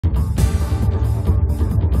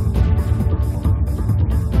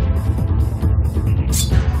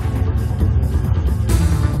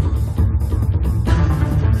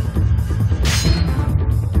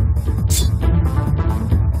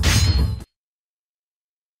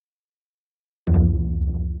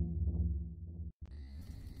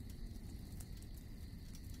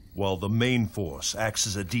while the main force acts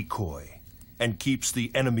as a decoy and keeps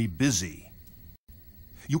the enemy busy.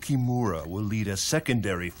 Yukimura will lead a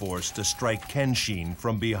secondary force to strike Kenshin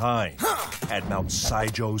from behind at Mount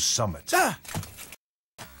Saijo's summit,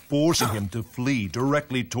 forcing him to flee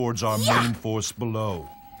directly towards our main force below.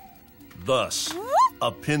 Thus,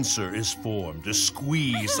 a pincer is formed to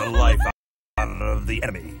squeeze the life out of the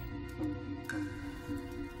enemy.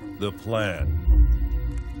 The plan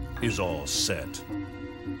is all set.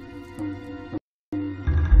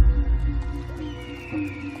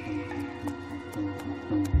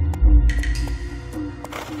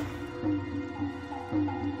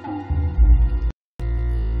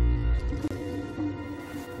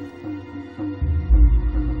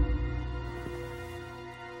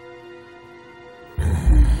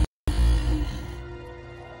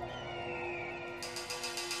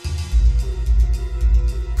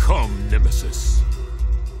 Come, Nemesis.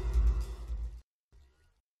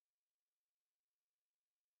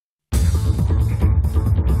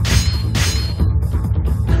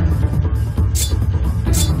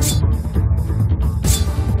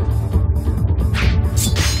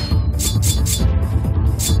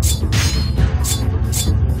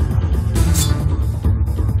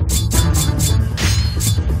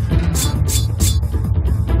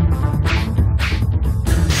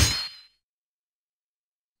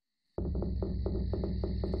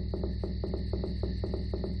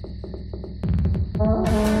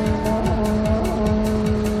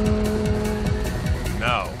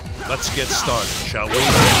 Now, let's get started, shall we? The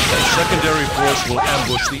secondary force will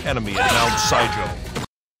ambush the enemy at Mount Saijo.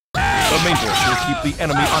 The main force will keep the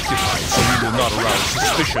enemy occupied so we will not arouse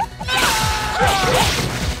suspicion.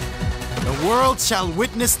 The world shall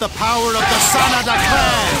witness the power of the Sanada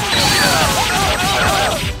clan!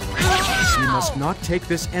 We must not take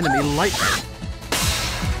this enemy lightly.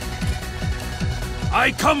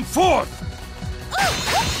 I come forth!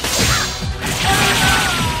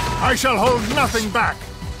 I shall hold nothing back!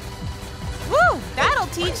 Woo! That'll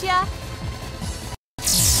teach ya!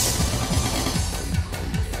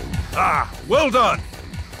 Ah, well done! Woo!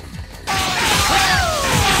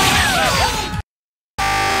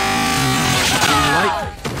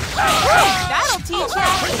 That'll teach ya!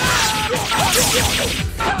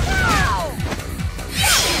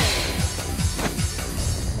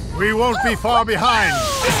 We won't be far behind!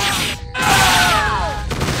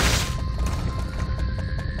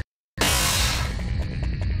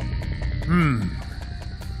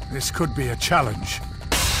 This could be a challenge.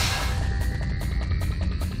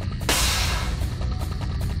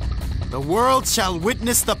 The world shall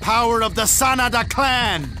witness the power of the Sanada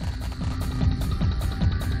clan!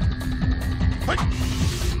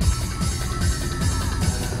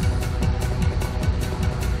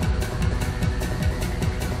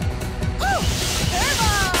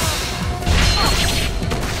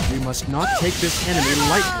 We must not take this enemy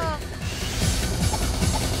lightly.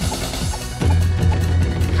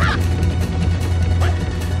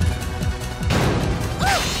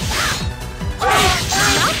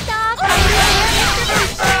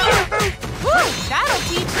 That'll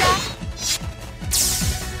teach ya!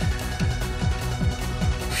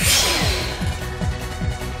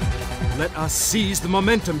 Let us seize the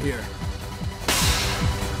momentum here.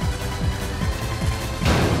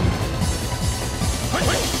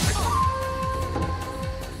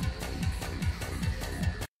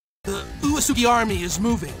 The Uesugi army is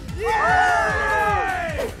moving.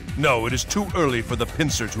 No, it is too early for the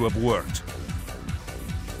pincer to have worked.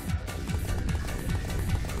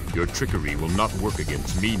 Your trickery will not work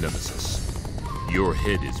against me, Nemesis. Your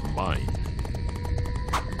head is mine.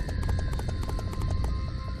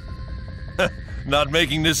 Not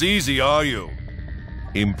making this easy, are you?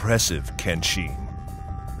 Impressive, Kenshin.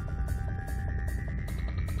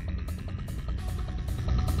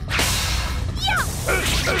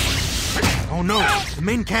 Oh no! The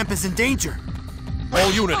main camp is in danger!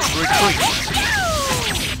 All units retreat!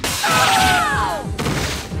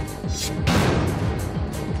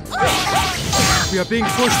 We are being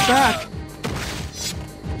pushed back.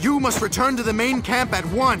 You must return to the main camp at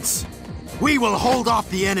once! We will hold off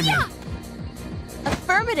the enemy!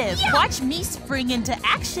 Affirmative! Watch me spring into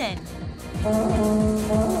action!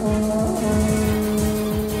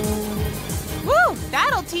 Woo!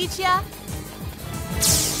 That'll teach ya!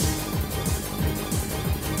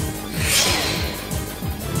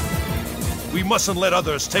 We mustn't let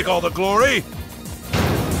others take all the glory!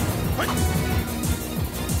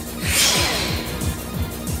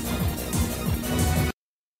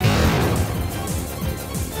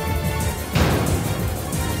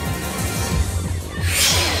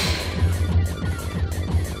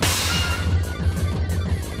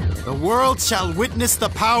 world shall witness the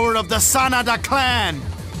power of the Sanada clan!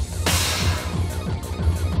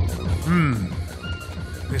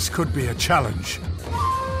 This could be a challenge.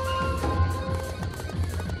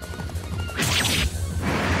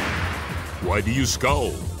 Why do you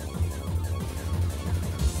scowl?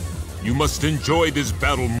 You must enjoy this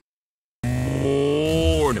battle more.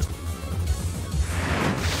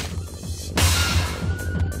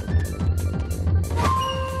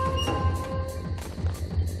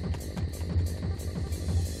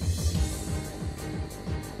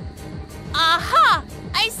 Aha!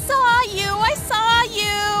 I saw you! I saw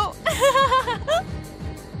you!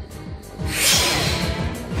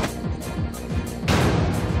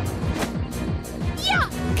 Yeah!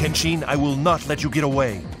 Kenshin, I will not let you get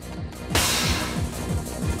away.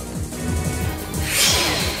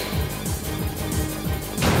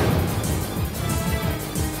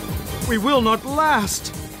 We will not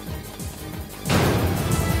last!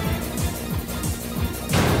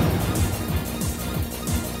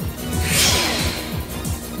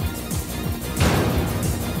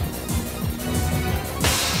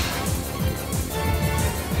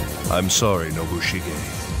 I'm sorry, Nobushige.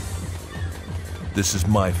 This is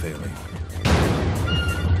my failing.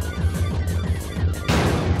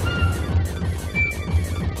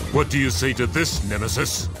 What do you say to this,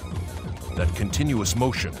 Nemesis? That continuous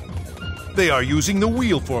motion. They are using the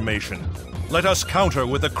wheel formation. Let us counter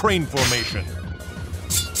with the crane formation.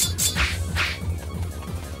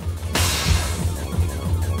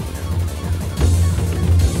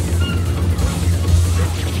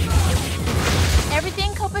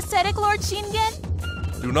 Everything copacetic, Lord Shingen?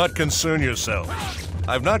 Do not concern yourself.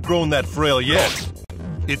 I've not grown that frail yet.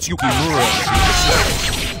 It's Yukimura.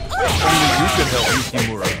 Only you can help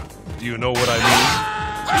Yukimura. Do you know what I mean?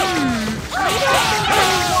 I don't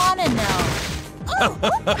think you wanna know.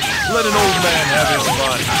 Let an old man have his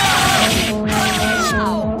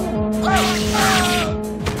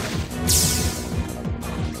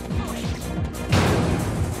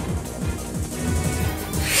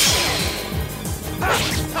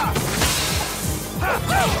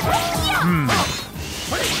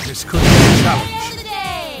This could be a challenge. End of the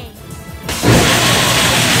day!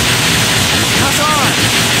 Kazan!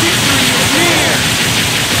 Victory is near!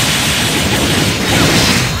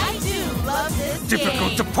 I do love this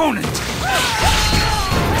Difficult game. opponent!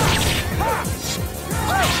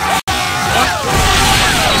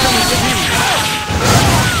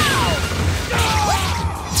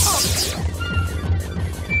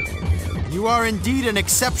 You are indeed an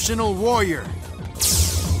exceptional warrior.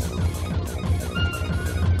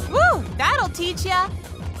 Woo! That'll teach ya!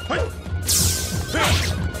 Let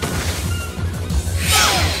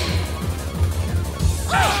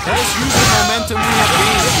us use the momentum we have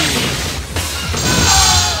gained.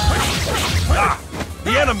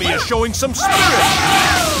 The enemy is showing some spirit.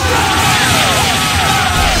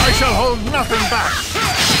 I shall hold nothing back!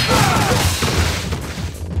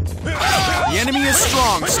 The enemy is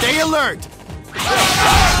strong. Stay alert.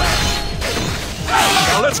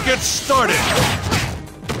 Now let's get started.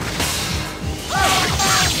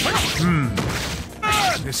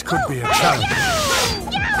 This could be a challenge.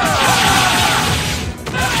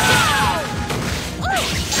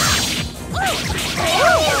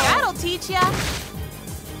 That'll teach ya!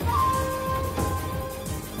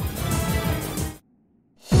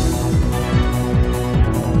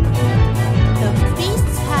 The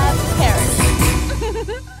beasts have perished.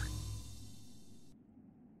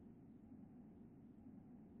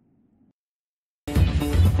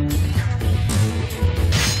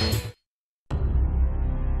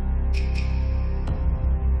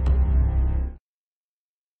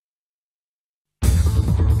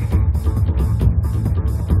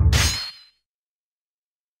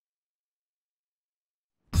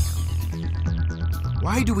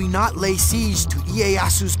 Why do we not lay siege to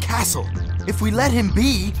Ieyasu's castle? If we let him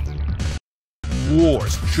be...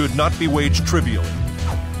 Wars should not be waged trivially.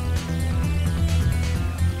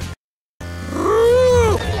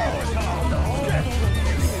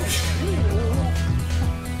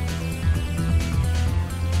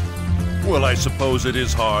 Well, I suppose it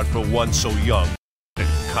is hard for one so young to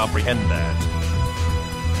comprehend that.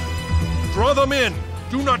 Draw them in!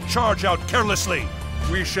 Do not charge out carelessly!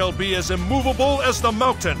 We shall be as immovable as the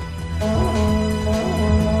mountain!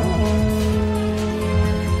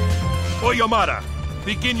 Oyamada,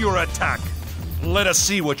 begin your attack! Let us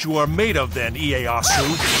see what you are made of then, Ieyasu!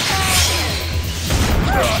 We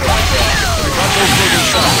got no further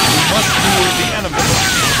south. We must lure the enemy!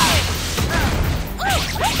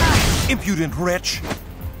 Impudent wretch!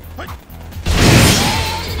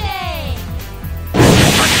 Today!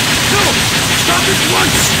 Stop it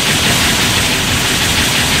once!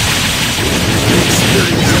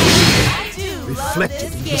 I do love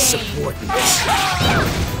reflected in his this game. subordinates.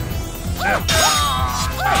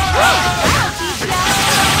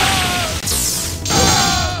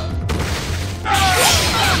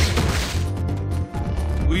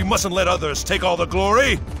 We mustn't let others take all the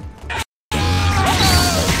glory.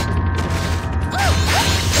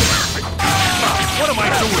 What am I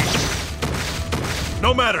doing?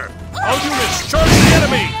 No matter. All units, charge the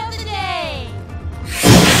enemy!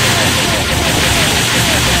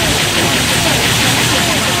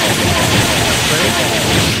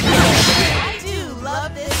 I do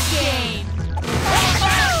love this game.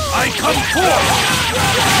 I come forth!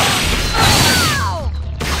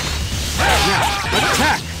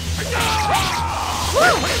 Attack!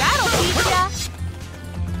 Woo, that'll teach ya.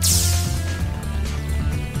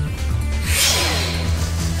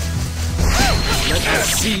 Let us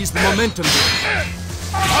seize the momentum.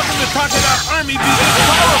 How can the Takeda army be this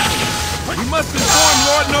powerful? We must inform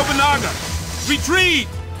Lord Nobunaga. Retreat!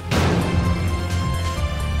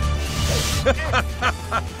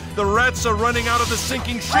 The rats are running out of the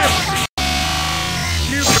sinking ship!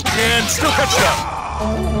 You can still catch them!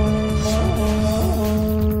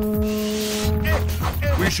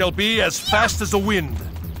 We shall be as fast as the wind.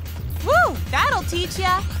 Woo, that'll teach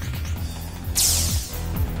ya.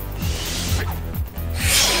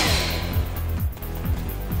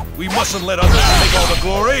 We mustn't let others take all the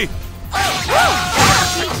glory. That'll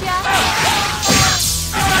teach ya.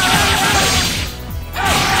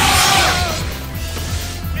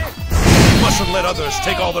 We mustn't let others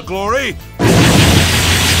take all the glory.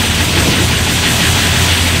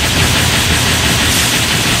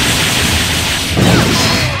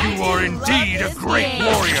 You are indeed a great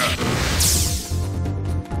warrior.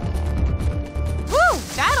 Woo,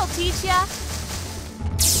 that'll teach ya.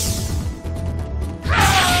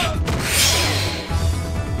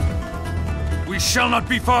 We shall not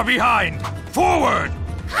be far behind. Forward!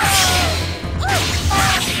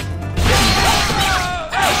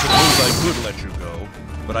 I suppose I could let you go,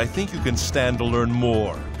 but I think you can stand to learn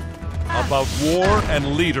more about war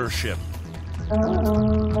and leadership.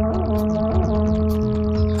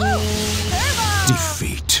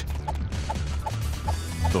 Defeat.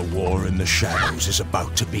 The war in the shadows is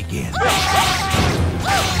about to begin.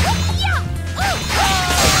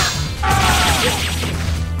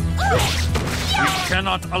 We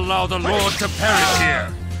cannot allow the Lord to perish here.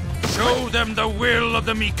 Show them the will of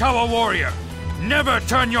the Mikawa warrior. Never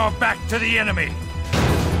turn your back to the enemy.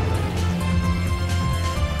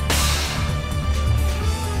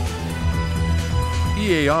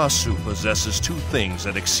 Ieyasu possesses two things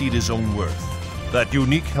that exceed his own worth. That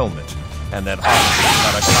unique helmet and that art of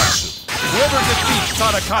Tadakatsu. Whoever defeats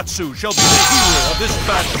Tadakatsu shall be the hero of this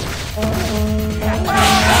battle.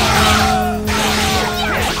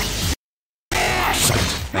 Sight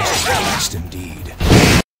is fast indeed.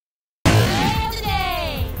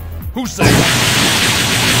 Who's there?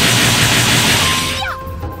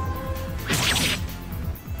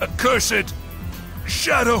 Accursed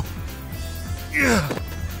shadow! Yeah.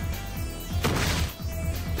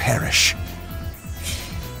 Perish.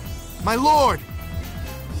 My lord!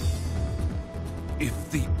 If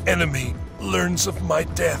the enemy learns of my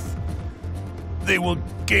death, they will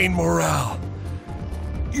gain morale.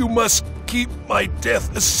 You must keep my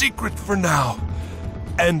death a secret for now.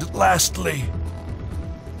 And lastly,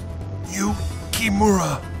 you,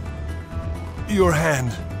 Kimura, your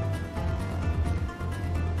hand.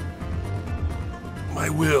 My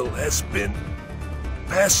will has been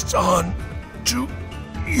passed on to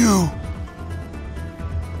you.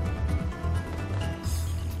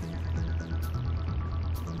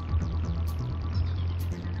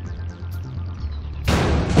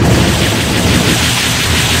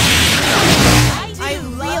 I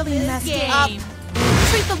really messed up.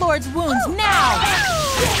 Treat the Lord's wounds now.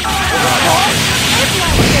 It's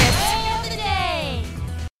like this.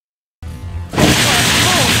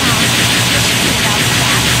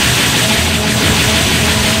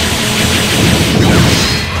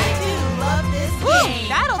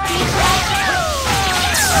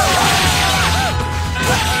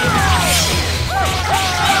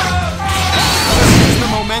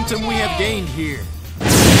 We have gained here. You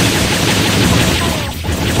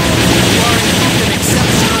are indeed an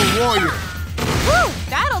exceptional warrior. Woo!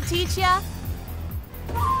 That'll teach ya.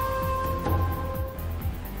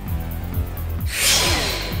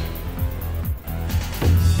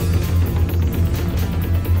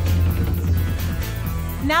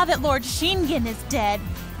 Now that Lord Shingen is dead,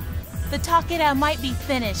 the Takeda might be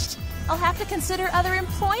finished. I'll have to consider other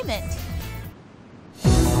employment.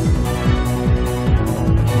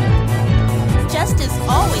 Justice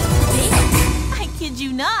always prevails. I Kid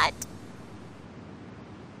you not.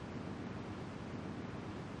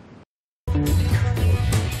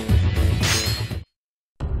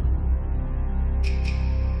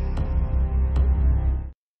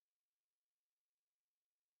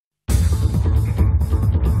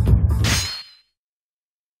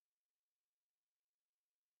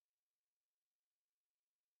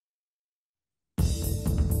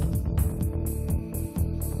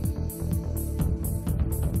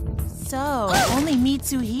 So, only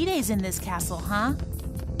Mitsuhide's in this castle, huh?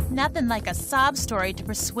 Nothing like a sob story to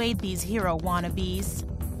persuade these hero wannabes.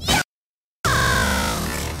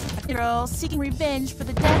 A girl seeking revenge for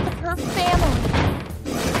the death of her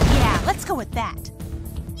family. Yeah, let's go with that.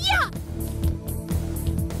 Yeah!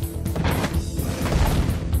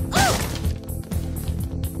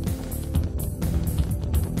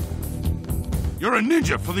 You're a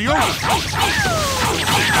ninja for the oath!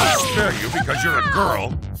 I spare you because you're a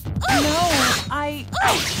girl. No, I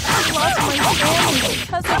lost my family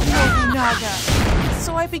because of Nobunaga.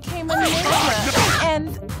 So I became a ninja,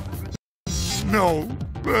 and... No,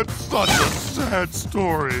 that's such a sad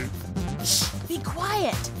story. Shh, be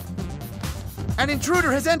quiet. An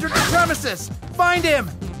intruder has entered the premises! Find him!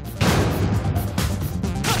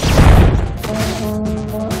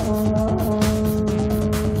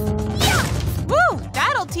 Woo,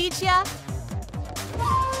 that'll teach ya.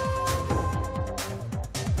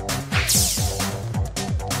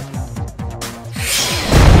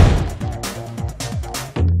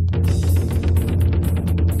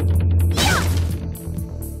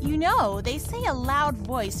 You know, they say a loud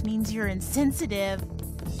voice means you're insensitive.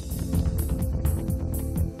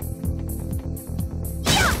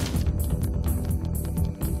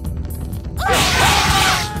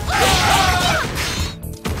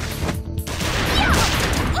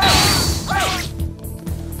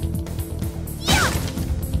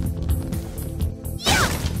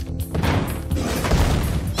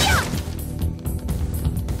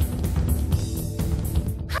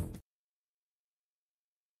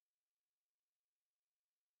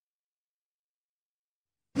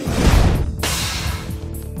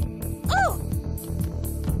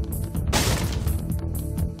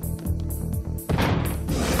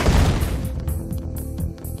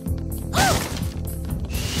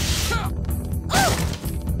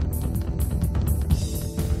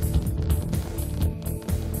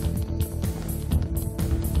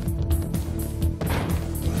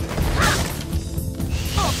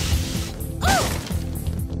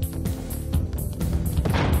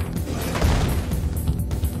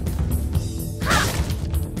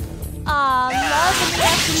 Love in the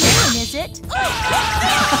afternoon, is it?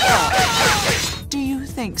 Do you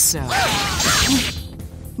think so?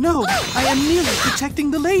 No, I am merely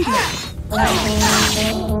protecting the lady.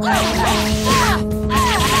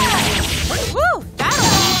 Woo! That'll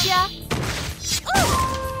teach ya!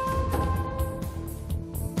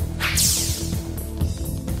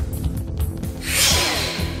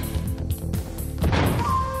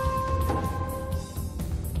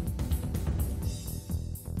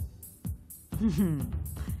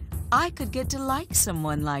 I could get to like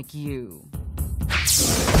someone like you.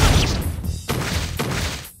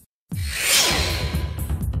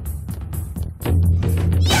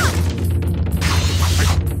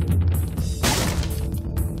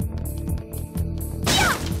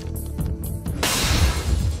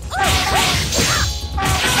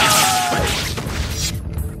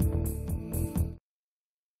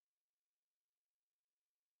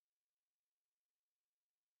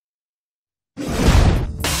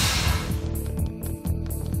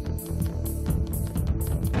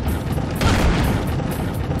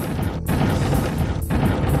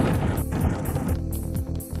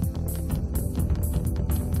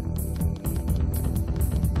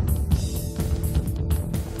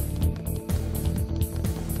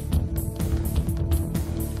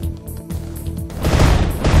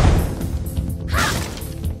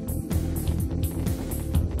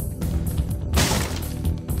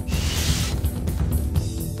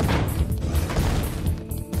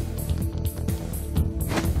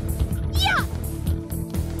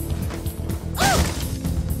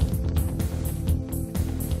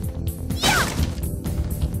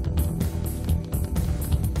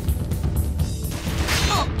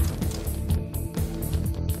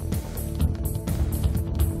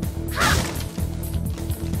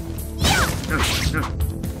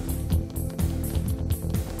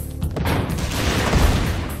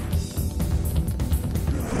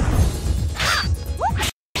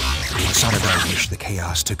 The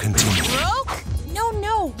chaos to continue. Broke?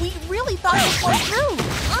 No, we really thought this one through.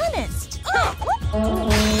 Honest.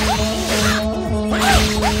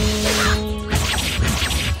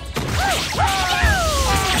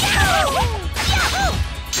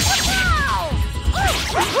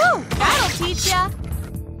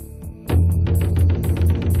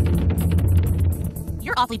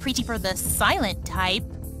 awfully preachy for the silent type.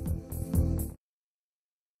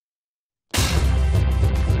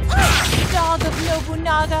 Dog of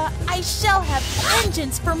Nobunaga, I shall have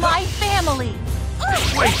vengeance for my family.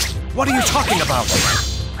 Wait! What are you talking about?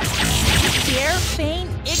 Dare feign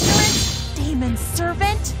ignorance, demon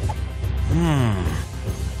servant?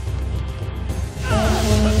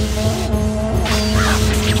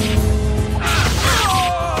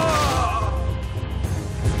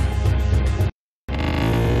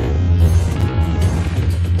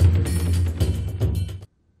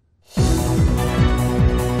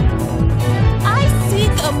 I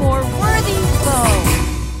seek a more worthy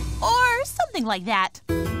foe. Or something like that.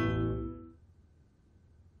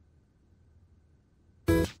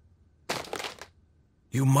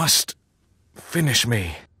 You must finish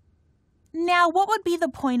me. Now, what would be the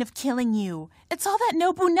point of killing you? It's all that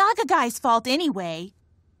Nobunaga guy's fault anyway.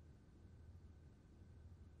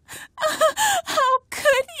 How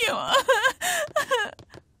could you?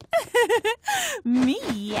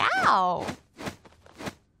 Meow.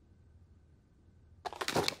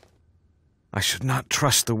 I should not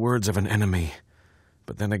trust the words of an enemy.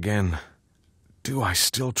 But then again, do I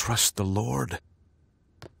still trust the Lord?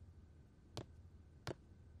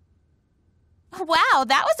 Wow,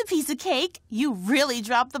 that was a piece of cake. You really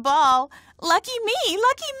dropped the ball. Lucky me,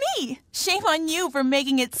 lucky me. Shame on you for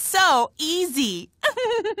making it so easy.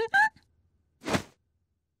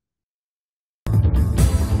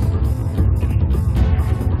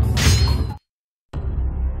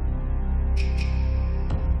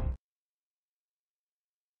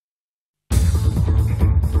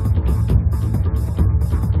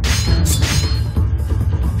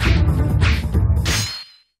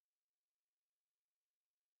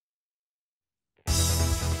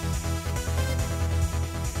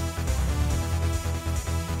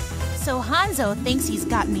 So Hanzo thinks he's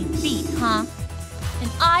got me beat, huh? An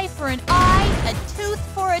eye for an eye, a tooth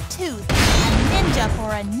for a tooth, a ninja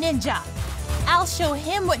for a ninja. I'll show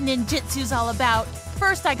him what ninjutsu's all about.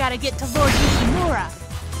 First, I gotta get to Lord Yukimura.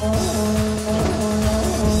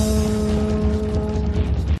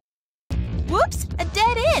 Whoops, a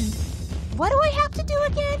dead end. What do I have to do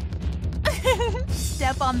again?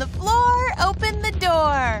 Step on the floor, open the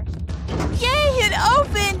door. Yay, it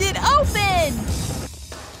opened, it opened!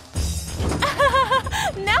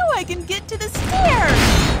 Now I can get to the stairs!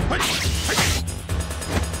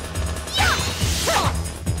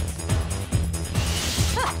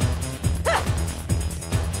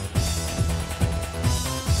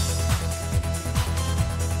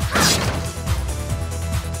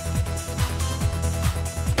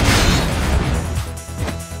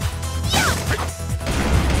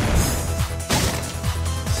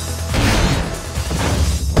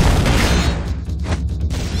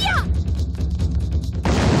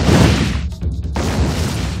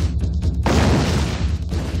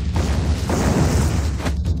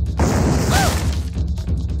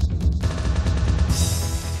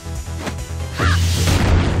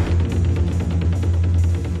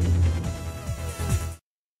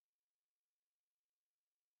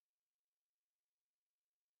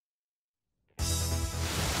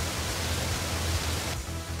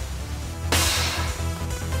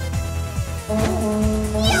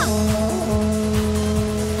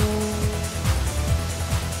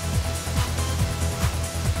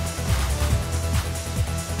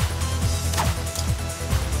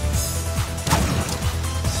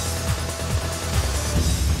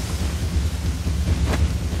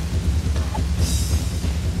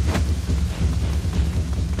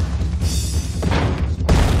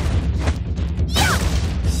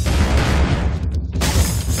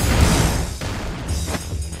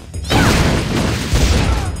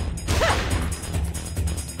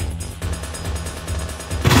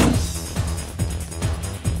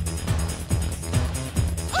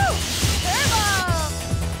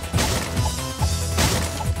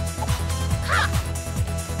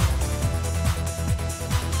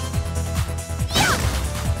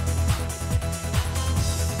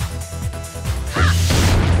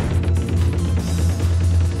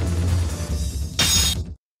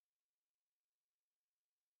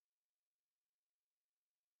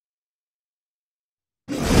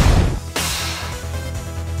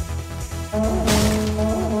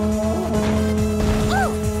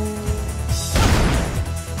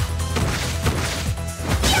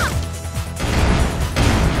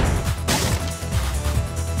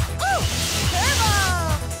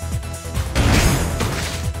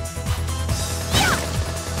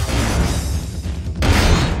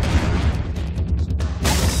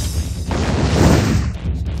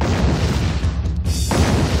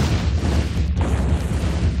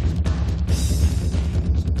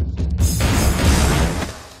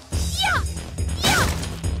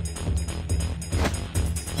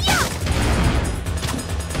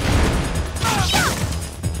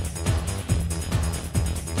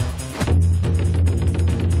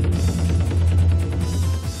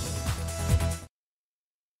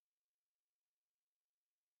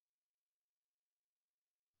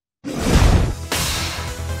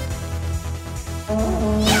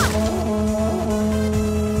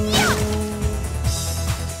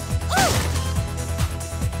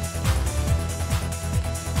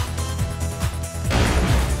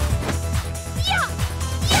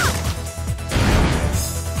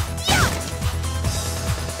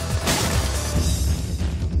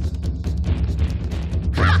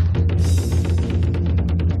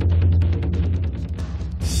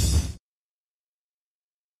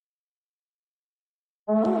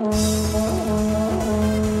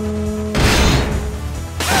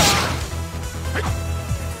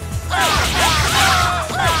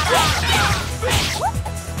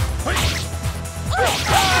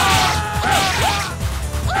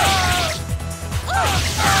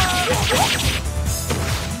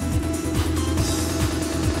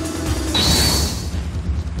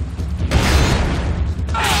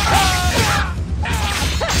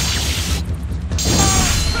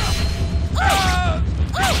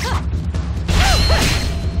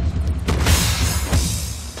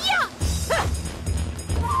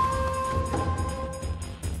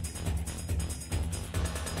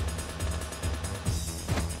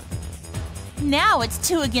 Now it's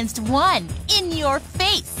 2 against 1. In your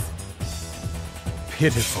face.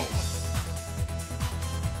 Pitiful.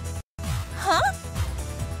 Huh?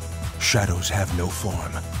 Shadows have no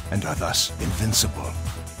form and are thus invincible.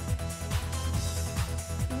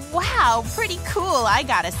 Wow, pretty cool, I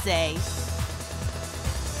gotta say.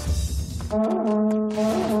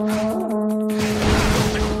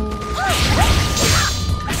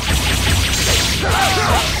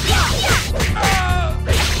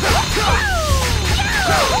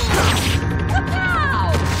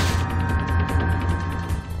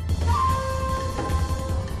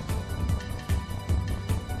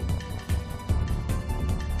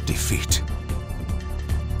 Defeat.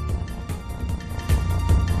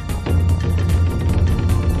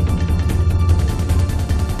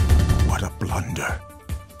 What a blunder.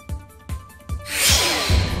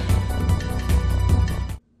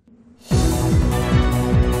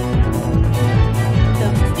 The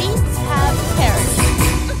beasts have perished.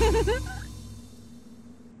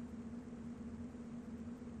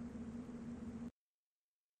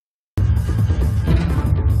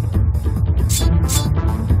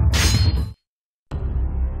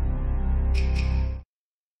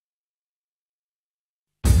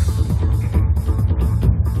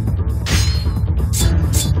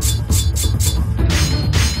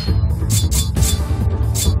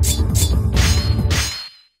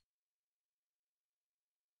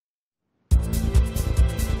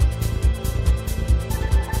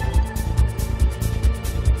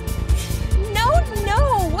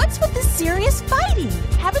 Serious fighting!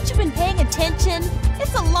 Haven't you been paying attention?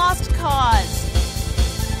 It's a lost cause.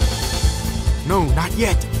 No, not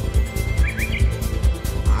yet.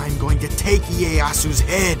 I'm going to take Ieyasu's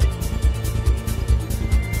head.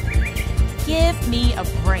 Give me a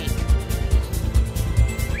break.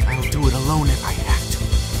 I'll do it alone if I have to.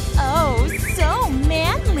 Oh, so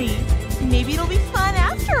manly. Maybe it'll be fun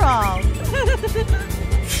after all.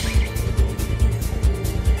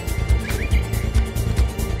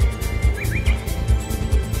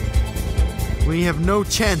 We have no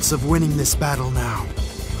chance of winning this battle now.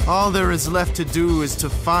 All there is left to do is to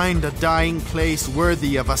find a dying place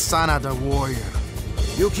worthy of a Sanada warrior.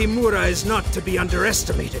 Yukimura is not to be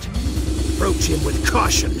underestimated. Approach him with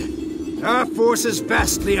caution. Our forces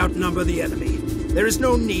vastly outnumber the enemy. There is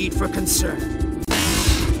no need for concern.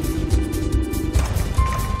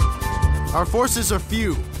 Our forces are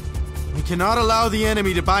few. We cannot allow the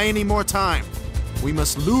enemy to buy any more time. We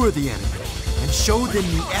must lure the enemy and show them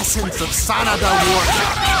the essence of Sanada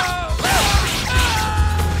warfare.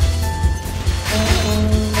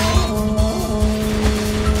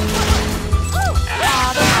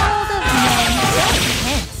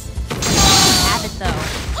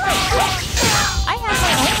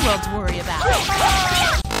 To worry about.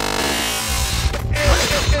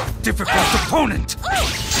 Difficult opponent!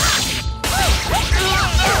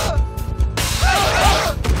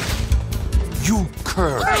 You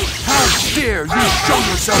cur! How dare you show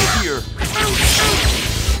yourself here!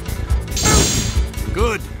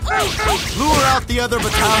 Good. Lure out the other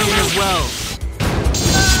battalion as well.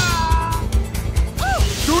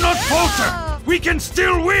 Do not falter! We can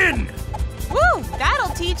still win! Woo!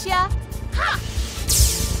 That'll teach ya!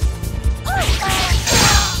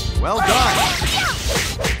 Well done.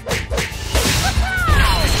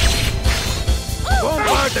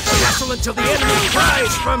 Bombard the castle until the enemy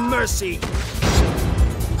cries for mercy!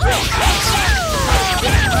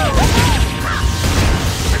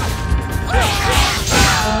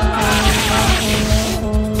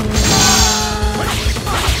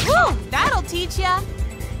 Woo! That'll teach ya!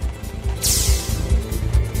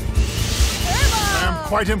 I'm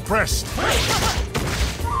quite impressed.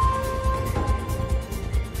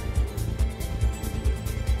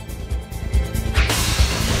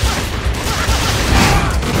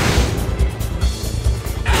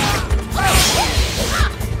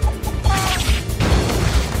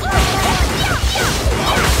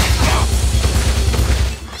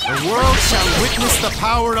 The world shall witness the the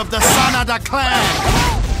power of the Sanada clan!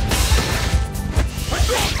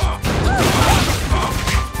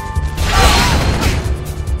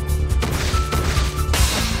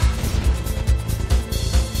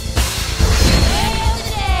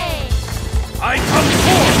 I come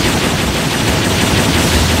forth!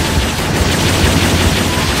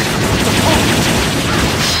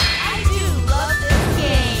 I do love this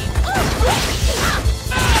game.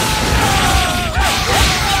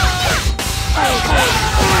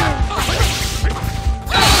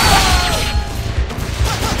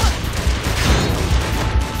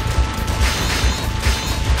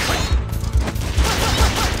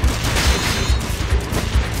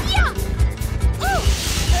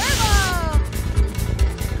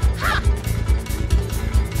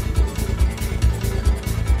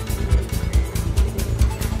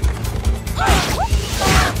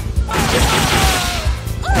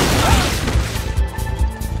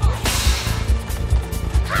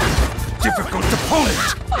 Difficult opponent!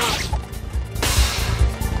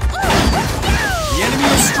 The enemy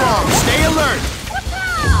is strong. Stay alert.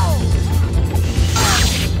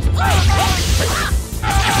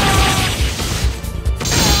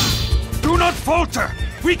 Do not falter!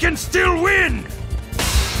 We can still win!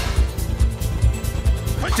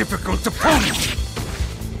 Difficult opponent!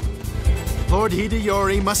 Lord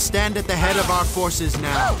Hideyori must stand at the head of our forces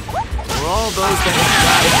now. For all those that have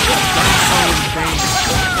died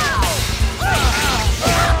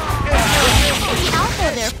I'll go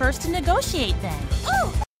there first to negotiate then.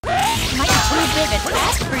 Might be too big a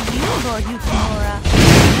task for you, Lord Yukimura.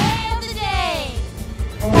 Save the day!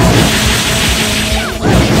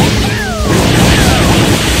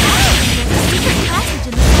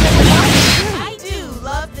 I do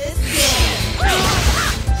love this game.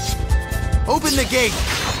 Open the gate!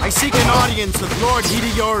 I seek an audience with Lord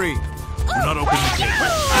Hideyori. Do not open the gate.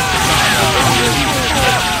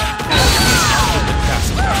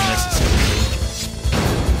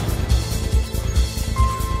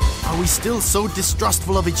 Are we still so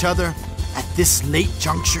distrustful of each other at this late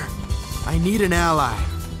juncture? I need an ally.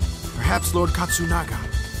 Perhaps Lord Katsunaga.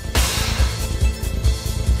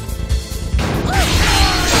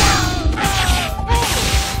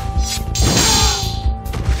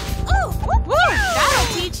 Woo! That'll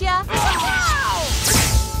teach ya!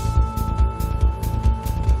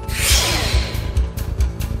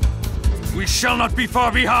 We shall not be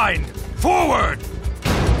far behind! Forward!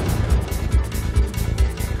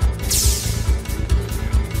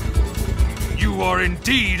 You are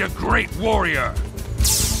indeed a great warrior!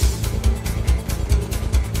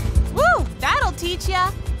 Woo! That'll teach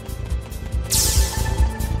ya!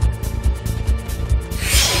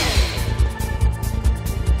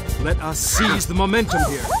 Let us seize the momentum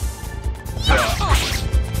here.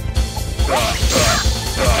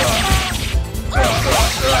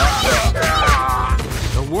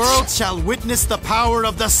 The world shall witness the power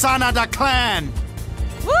of the Sanada clan!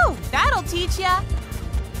 Woo! That'll teach ya!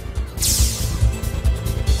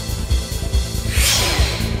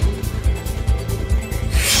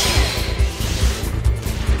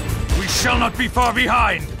 We shall not be far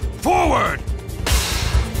behind! Forward!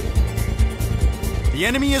 The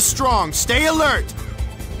enemy is strong. Stay alert!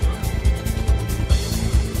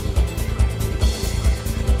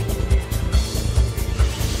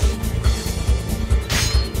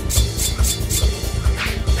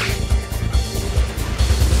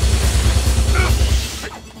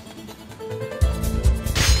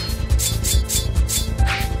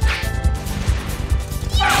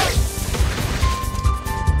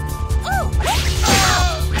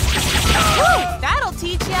 That'll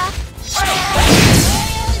teach ya!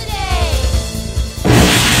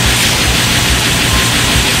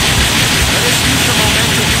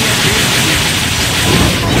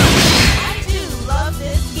 I do love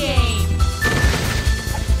this game.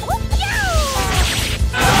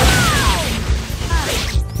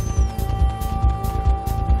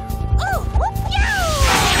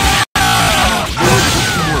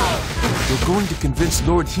 You're going to convince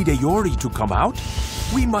Lord Hideyori to come out?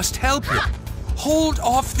 We must help him. Hold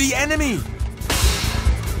off the enemy!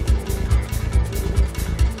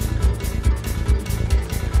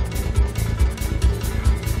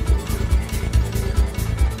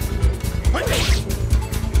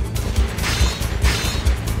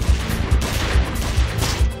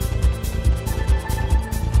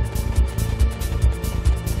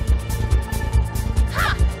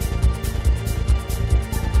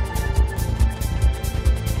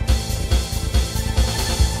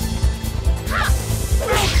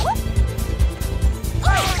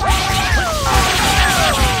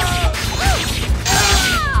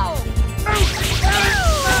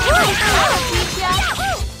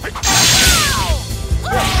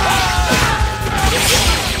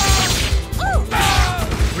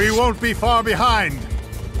 won't be far behind.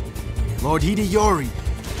 Lord Hideyori,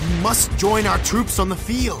 you must join our troops on the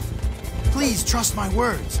field. Please trust my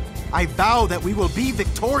words. I vow that we will be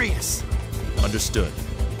victorious. Understood.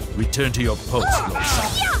 Return to your post, Lord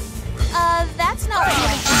Sana. That's not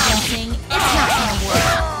really convincing. It's not gonna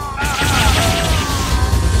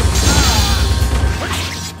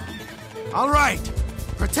work. All right.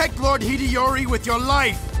 Protect Lord Hideyori with your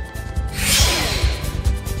life.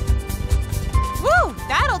 Woo!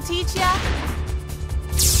 That'll teach ya!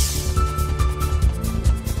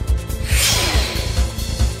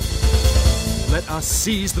 Let us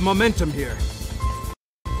seize the momentum here.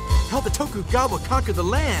 How the Tokugawa conquer the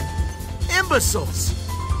land? Imbeciles!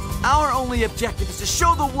 Our only objective is to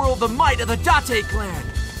show the world the might of the Date clan.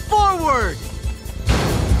 Forward!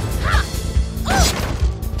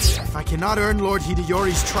 If I cannot earn Lord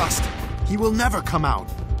Hideyori's trust, he will never come out.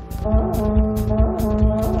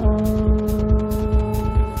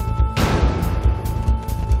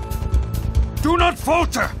 Do not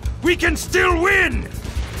falter! We can still win!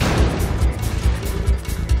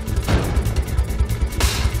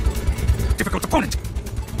 Difficult opponent!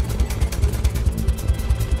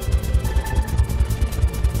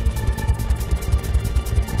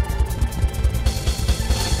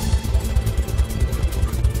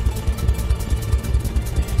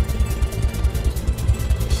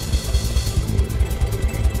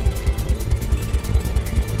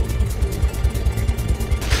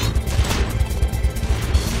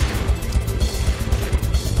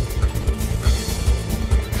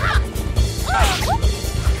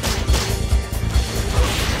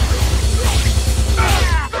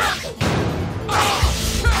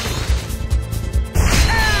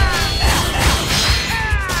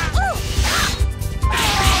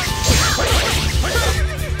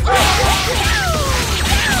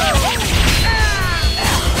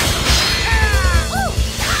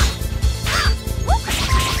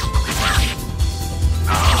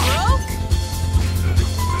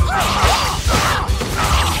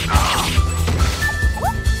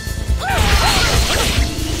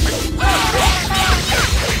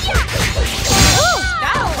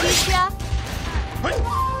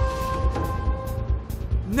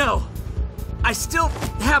 No! I still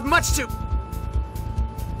have much to...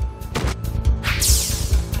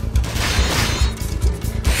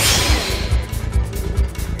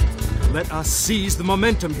 Let us seize the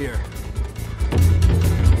momentum here.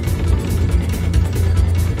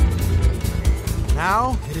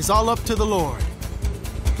 Now, it is all up to the Lord.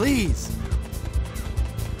 Please.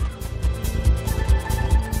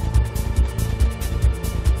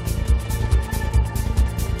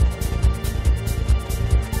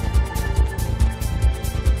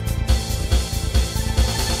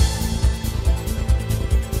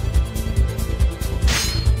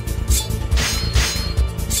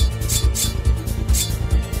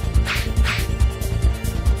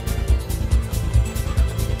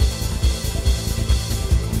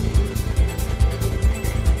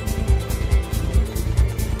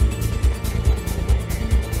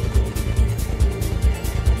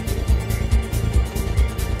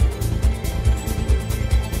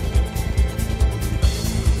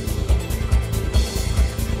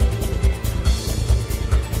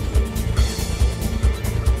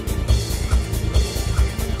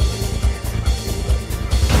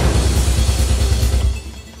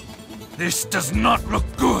 This does not look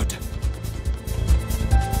good!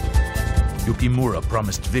 Yukimura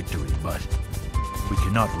promised victory, but we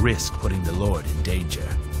cannot risk putting the Lord in danger.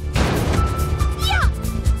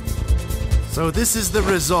 So this is the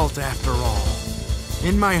result after all.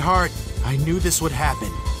 In my heart, I knew this would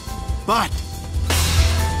happen. But...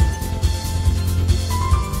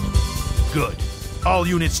 Good. All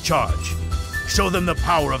units charge. Show them the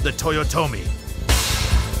power of the Toyotomi.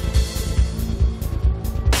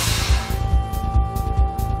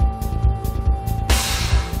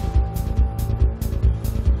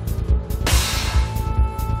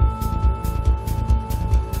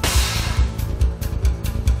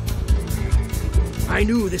 I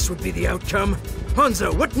knew this would be the outcome.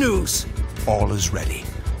 Hanzo, what news? All is ready.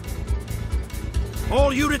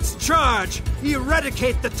 All units charge!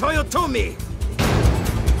 Eradicate the Toyotomi!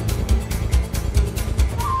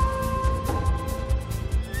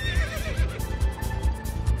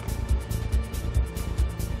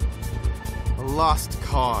 a lost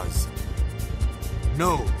cause.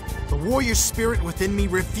 No, the warrior spirit within me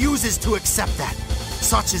refuses to accept that.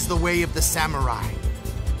 Such is the way of the samurai.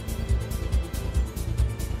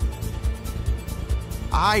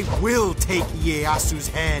 I will take Ieyasu's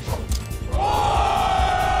head.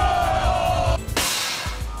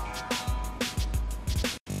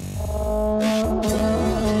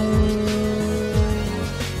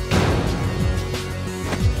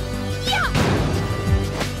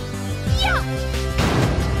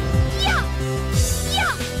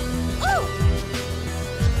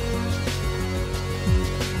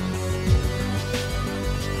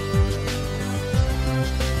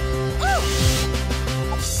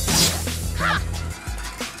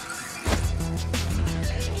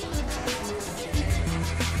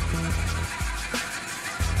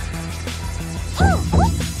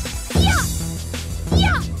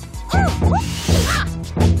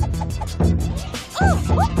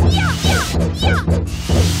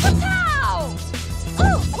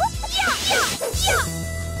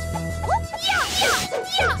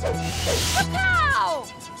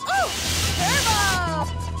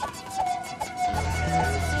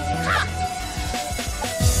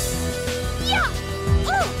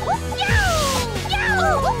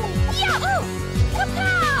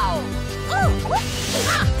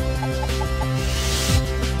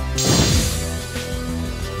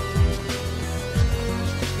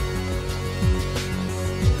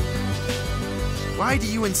 Why do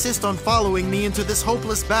you insist on following me into this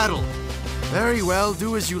hopeless battle? Very well,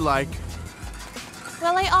 do as you like.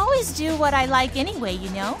 Well, I always do what I like anyway, you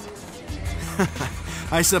know?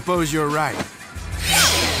 I suppose you're right.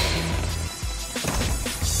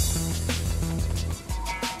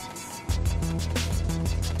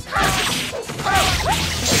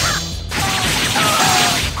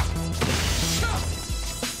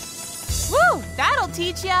 Woo! That'll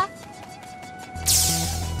teach ya!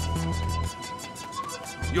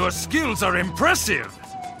 Your skills are impressive!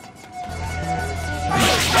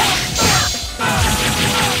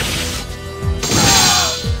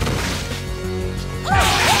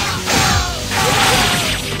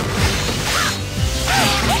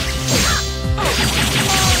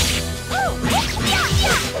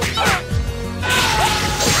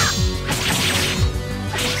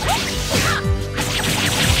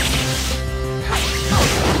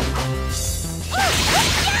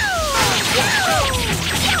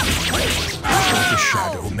 The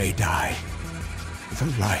shadow may die. The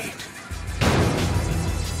light.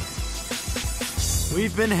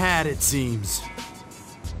 We've been had, it seems.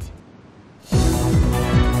 The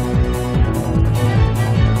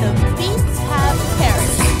beasts have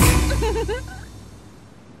perished.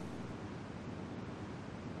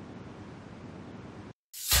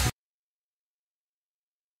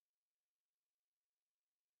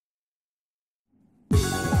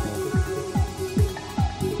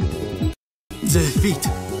 Defeat.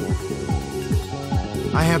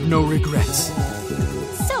 I have no regrets.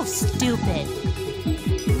 So stupid.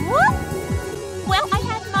 Whoop! Well, I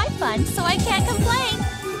had my fun, so I can't complain.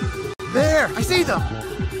 There! I see them!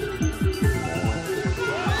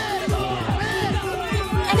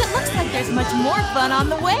 And it looks like there's much more fun on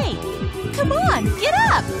the way. Come on, get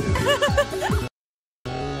up!